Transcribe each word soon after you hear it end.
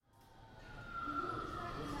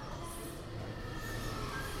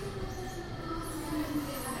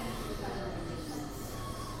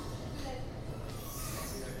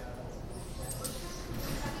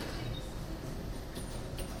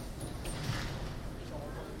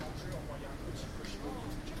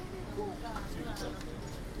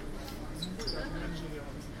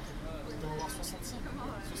doit avoir 65.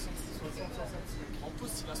 60. En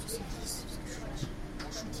poste, il a 70.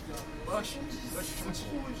 En shoot, il a. Là, je suis gentil.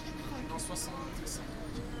 Non, 65.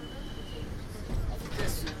 En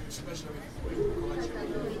vitesse, je sais pas, je l'avais vu.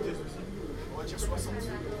 On va dire 60.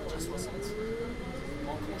 En shoot, 60.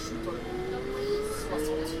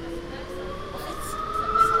 En fait,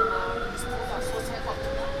 ça a 60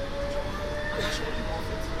 partout. Un match en libre, en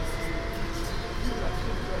fait.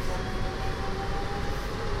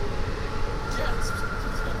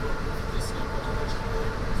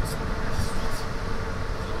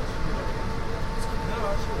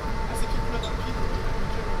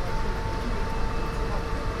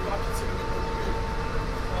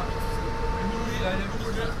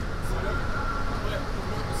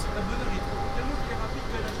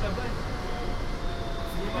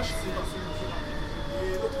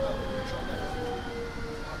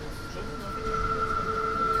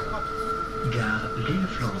 Gare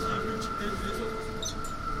Lille-Flandre.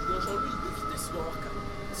 Jean-Louis, de vitesse, il doit avoir 4.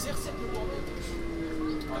 CR7 le bordel.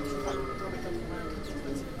 Ah, tu parles avec 80.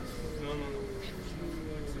 Non.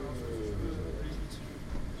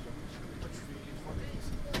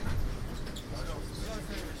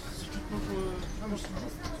 Si tu te montres. Ah, moi je suis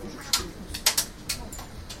juste.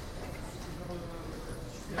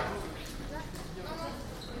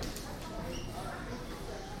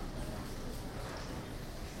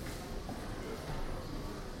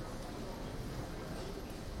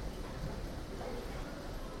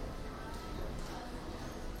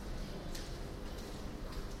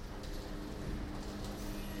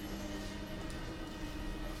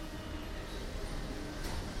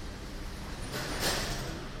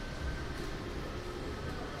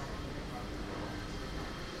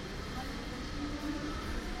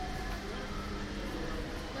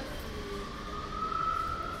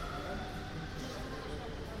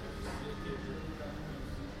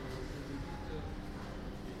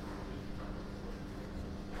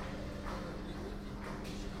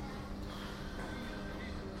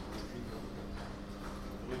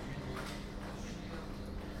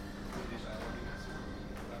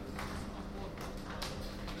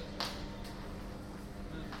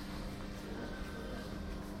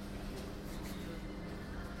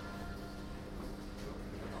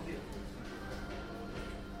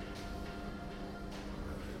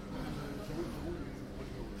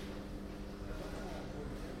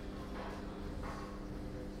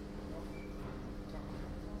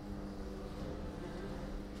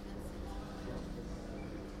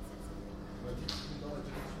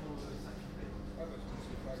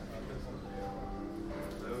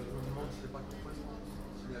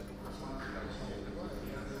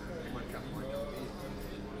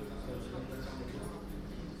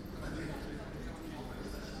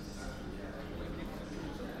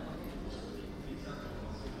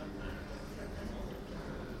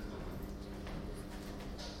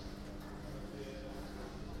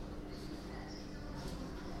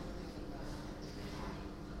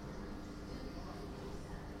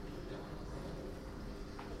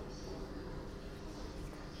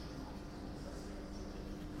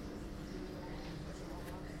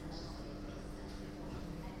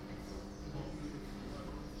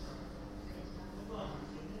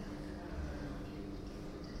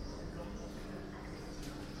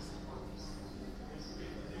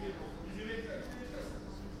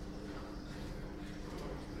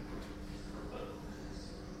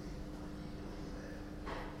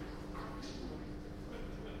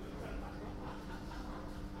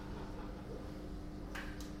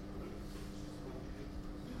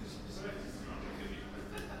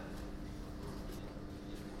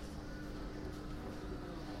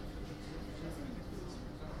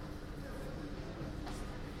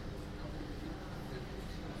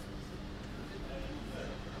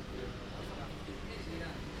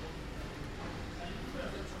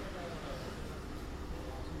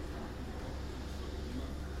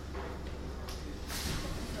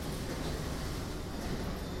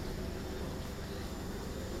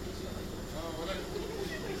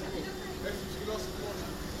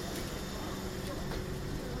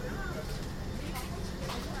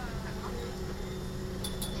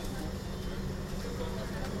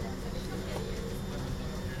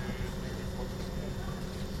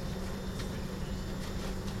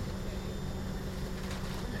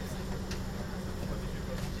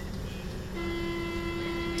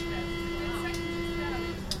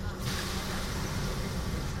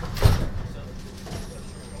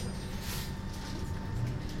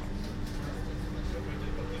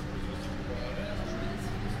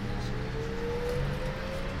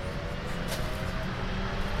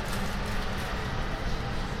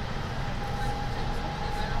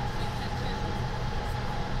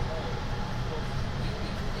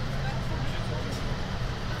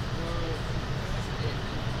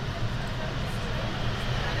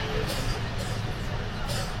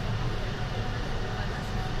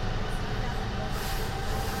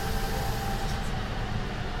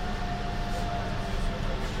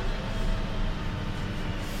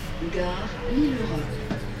 Gare Lille-Europe.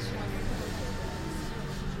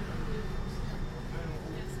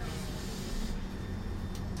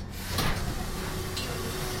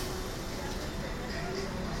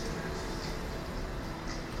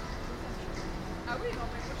 Ah oui, non,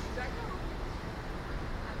 mais moi je suis d'accord.